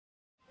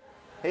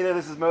Hey there,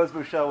 this is Mose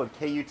Buchele with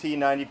KUT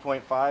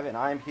 90.5, and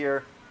I'm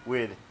here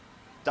with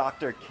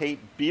Dr. Kate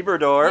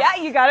Biberdorf. Yeah,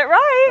 you got it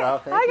right.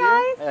 Well,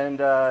 Hi, guys.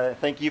 And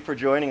thank you for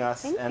joining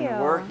us. Thank you.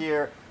 We're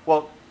here.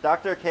 Well,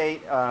 Dr.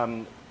 Kate,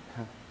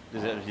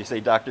 did you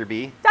say Dr.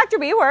 B? Dr.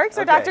 B works,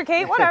 or Okay. Dr.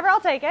 Kate, whatever,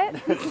 I'll take it.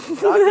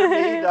 Dr.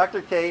 B,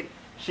 Dr. Kate,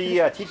 she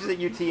teaches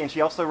at UT, and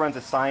she also runs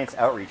a science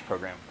outreach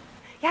program.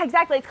 Yeah,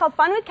 exactly. It's called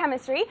Fun with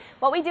Chemistry.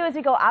 What we do is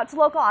we go out to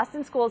local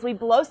Austin schools, we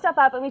blow stuff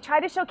up, and we try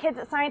to show kids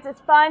that science is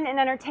fun and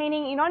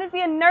entertaining. You don't have to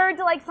be a nerd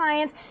to like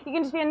science. You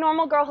can just be a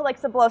normal girl who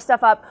likes to blow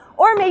stuff up,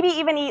 or maybe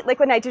even eat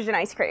liquid nitrogen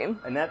ice cream.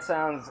 And that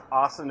sounds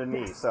awesome to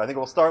me, so I think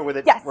we'll start with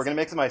it. Yes. We're going to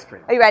make some ice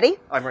cream. Are you ready?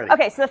 I'm ready.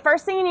 Okay, so the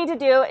first thing you need to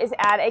do is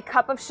add a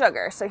cup of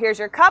sugar. So here's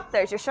your cup,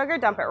 there's your sugar,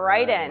 dump it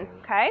right in,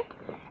 okay?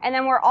 And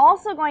then we're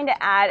also going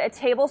to add a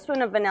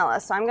tablespoon of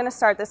vanilla. So I'm going to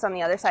start this on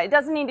the other side. It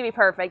doesn't need to be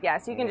perfect, yeah,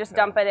 so you can just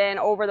dump it in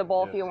over the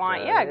bowl if you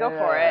want. Yeah, go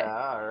for it.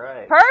 All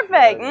right.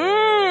 Perfect.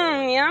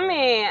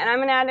 Yummy. And I'm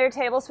going to add a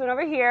tablespoon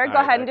over here. Go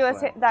ahead and do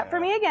that for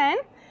me again.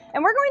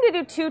 And we're going to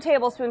do 2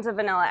 tablespoons of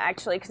vanilla,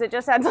 actually, because it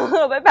just adds a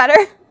little bit better.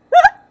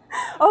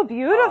 Oh,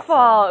 beautiful.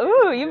 Awesome.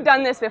 Ooh, you've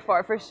done this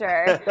before for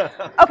sure.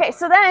 Okay,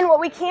 so then what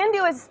we can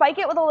do is spike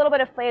it with a little bit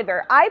of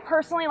flavor. I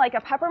personally like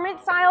a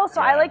peppermint style,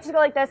 so I like to go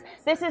like this.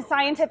 This is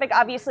scientific,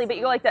 obviously, but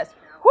you go like this.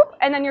 Whoop,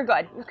 and then you're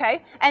good,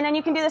 okay? And then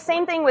you can do the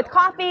same thing with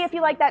coffee if you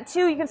like that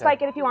too. You can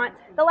spike it if you want.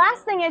 The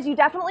last thing is you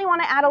definitely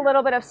want to add a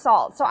little bit of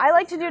salt. So I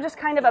like to do just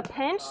kind of a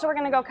pinch. So we're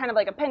going to go kind of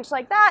like a pinch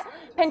like that,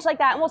 and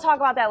we'll talk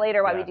about that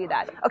later why we do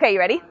that. Okay, you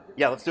ready?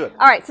 Yeah, let's do it.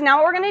 All right, so now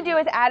what we're going to do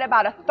is add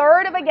about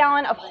 1/3 of a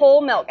gallon of whole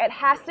milk. It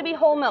has to be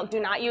whole milk. Do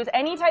not use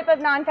any type of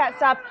non-fat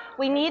stuff.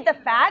 We need the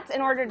fats in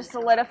order to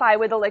solidify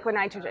with the liquid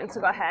nitrogen.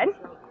 So go ahead.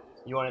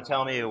 You want to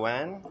tell me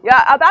when?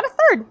 Yeah, about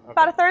 1/3. Okay.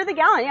 About 1/3 of the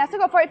gallon. Yeah, so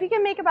go for it. If you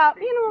can make about,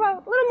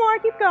 about a little more,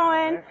 keep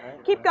going.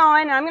 Keep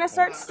going. And I'm going to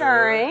start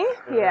stirring.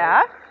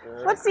 Yeah.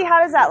 Let's see,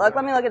 how does that look?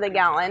 Let me look at the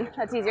gallon.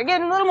 That's easier.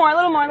 Get a little more, a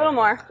little more, a little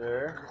more.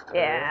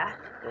 Yeah.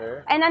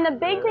 And then the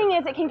big thing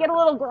is it can get a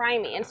little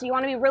grimy, and so you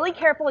want to be really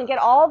careful and get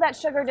all of that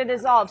sugar to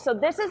dissolve. So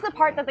this is the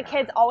part that the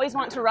kids always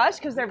want to rush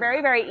because they're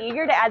very, very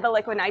eager to add the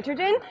liquid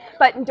nitrogen,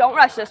 but don't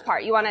rush this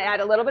part. You want to add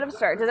a little bit of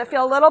stir. Does it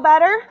feel a little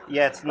better?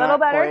 Yeah, it's not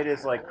quite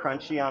as like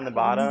crunchy on the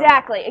bottom.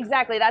 Exactly,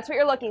 exactly. That's what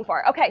you're looking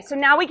for. Okay, so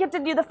now we get to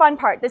do the fun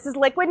part. This is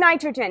liquid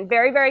nitrogen.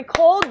 Very, very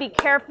cold. Be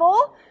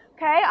careful.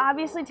 Okay,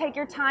 obviously take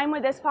your time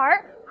with this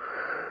part.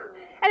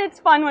 And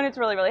it's fun when it's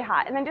really, really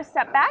hot. And then just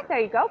step back. There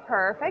you go.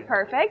 Perfect,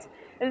 perfect.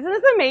 Isn't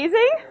this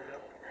amazing?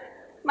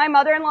 My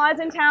mother-in-law is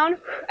in town.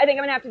 I think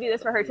I'm going to have to do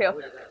this for her,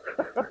 too.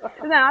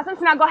 Isn't that awesome?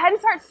 So now go ahead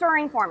and start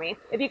stirring for me.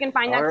 If you can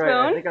find that spoon.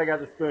 I think I got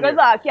the spoon. Good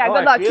luck. Yeah,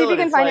 good luck. See if you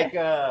can find it.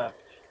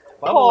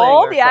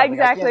 Cold. Yeah,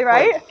 exactly,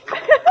 right?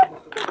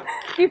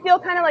 Do you feel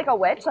kind of like a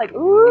witch? Like,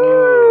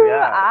 ooh,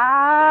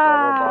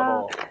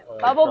 yeah.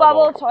 Bubble,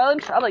 bubble, toil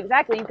and trouble.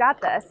 Exactly, you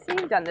got this.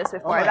 You've done this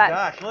before. Oh my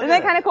gosh, isn't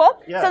that kind of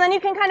cool? Yeah. So then you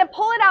can kind of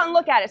pull it out and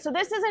look at it. So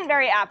this isn't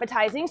very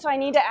appetizing, so I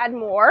need to add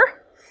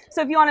more.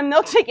 So if you want a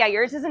milkshake, yeah,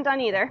 yours isn't done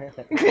either.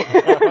 So let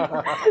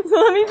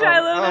me try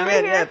a little bit over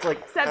here. Yeah, it's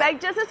like, Step back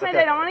just a smidge.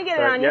 I don't want to get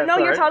it on you. Yeah, no,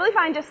 you're totally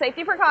fine. Just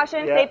safety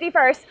precaution, safety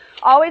first.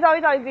 Always,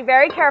 always, always be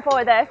very careful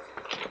with this.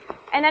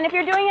 And then if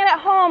you're doing it at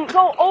home,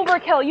 go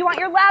overkill. You want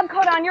your lab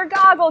coat on, your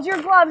goggles,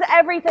 your gloves,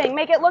 everything.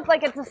 Make it look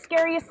like it's the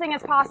scariest thing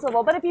as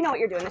possible. But if you know what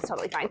you're doing, it's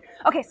totally fine.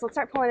 Okay, so let's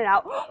start pulling it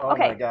out.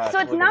 Okay, my gosh, so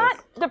it's not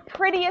the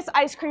prettiest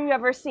ice cream you've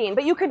ever seen,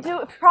 but you could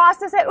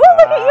process it. Ooh,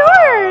 look at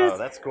yours.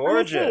 That's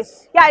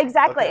gorgeous. Yeah,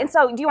 exactly. Okay. And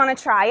so do you want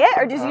to try it,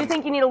 or do you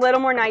think you need a little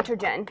more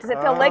nitrogen? Does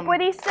it feel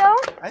liquidy still?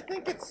 I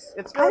think it's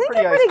pretty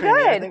ice creamy.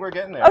 Good. I think we're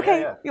getting there.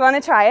 Okay, you want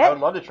to try it? I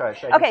would love to try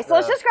it. Okay, so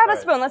let's just grab a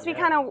spoon. Let's be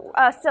kind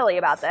of silly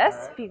about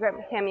this. If you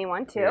hand me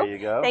one, too. There you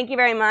go. Thank you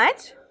very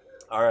much.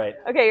 All right.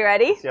 Okay, you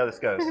ready? See how this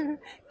goes.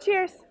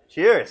 Cheers.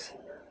 Cheers.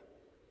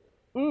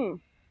 Mmm.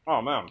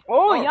 Oh, man.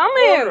 Oh,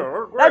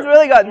 yummy. That's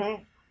really good. I'm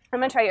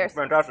going to try yours.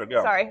 Fantastic,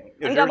 yeah. Sorry.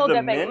 I'm double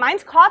dipping.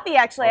 Mine's coffee,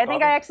 actually. I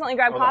think I accidentally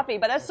grabbed coffee,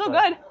 but that's still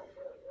good.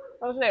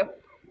 Let's see.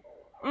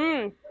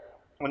 Mmm.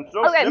 It's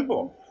so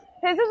simple.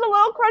 His is a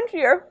little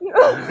crunchier.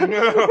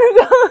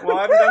 Well,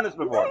 I haven't done this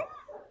before.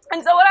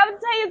 And so what I would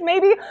say is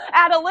maybe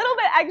add a little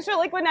bit extra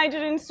liquid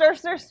nitrogen, stir,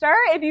 stir, stir,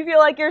 if you feel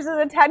like yours is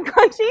a tad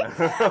crunchy.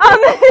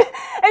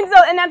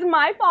 And that's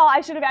my fault.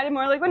 I should have added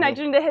more liquid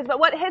nitrogen to his. But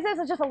what his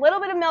is just a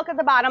little bit of milk at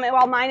the bottom, and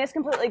while mine is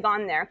completely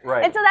gone there.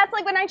 Right. And so that's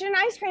liquid nitrogen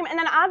ice cream. And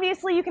then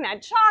obviously you can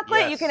add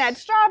chocolate, you can add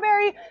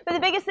strawberry. But the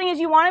biggest thing is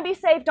you want to be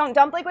safe. Don't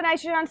dump liquid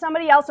nitrogen on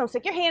somebody else. Don't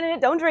stick your hand in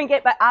it. Don't drink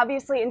it. But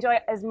obviously enjoy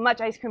as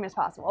much ice cream as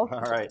possible.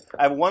 All right.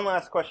 I have one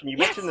last question. You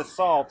mentioned the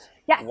salt.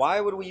 Yes.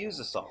 Why would we use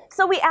the salt?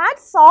 So we add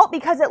salt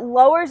because it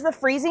lowers the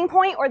freezing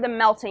point or the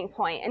melting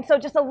point. And so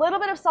just a little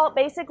bit of salt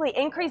basically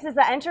increases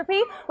the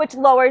entropy, which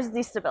lowers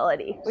the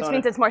stability, which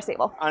means it's more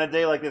stable. On a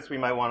day like this, we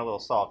might want a little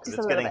salt because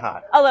it's getting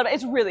hot. A little bit.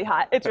 It's really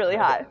hot. It's really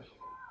hot.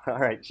 All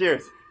right.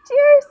 Cheers.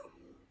 Cheers.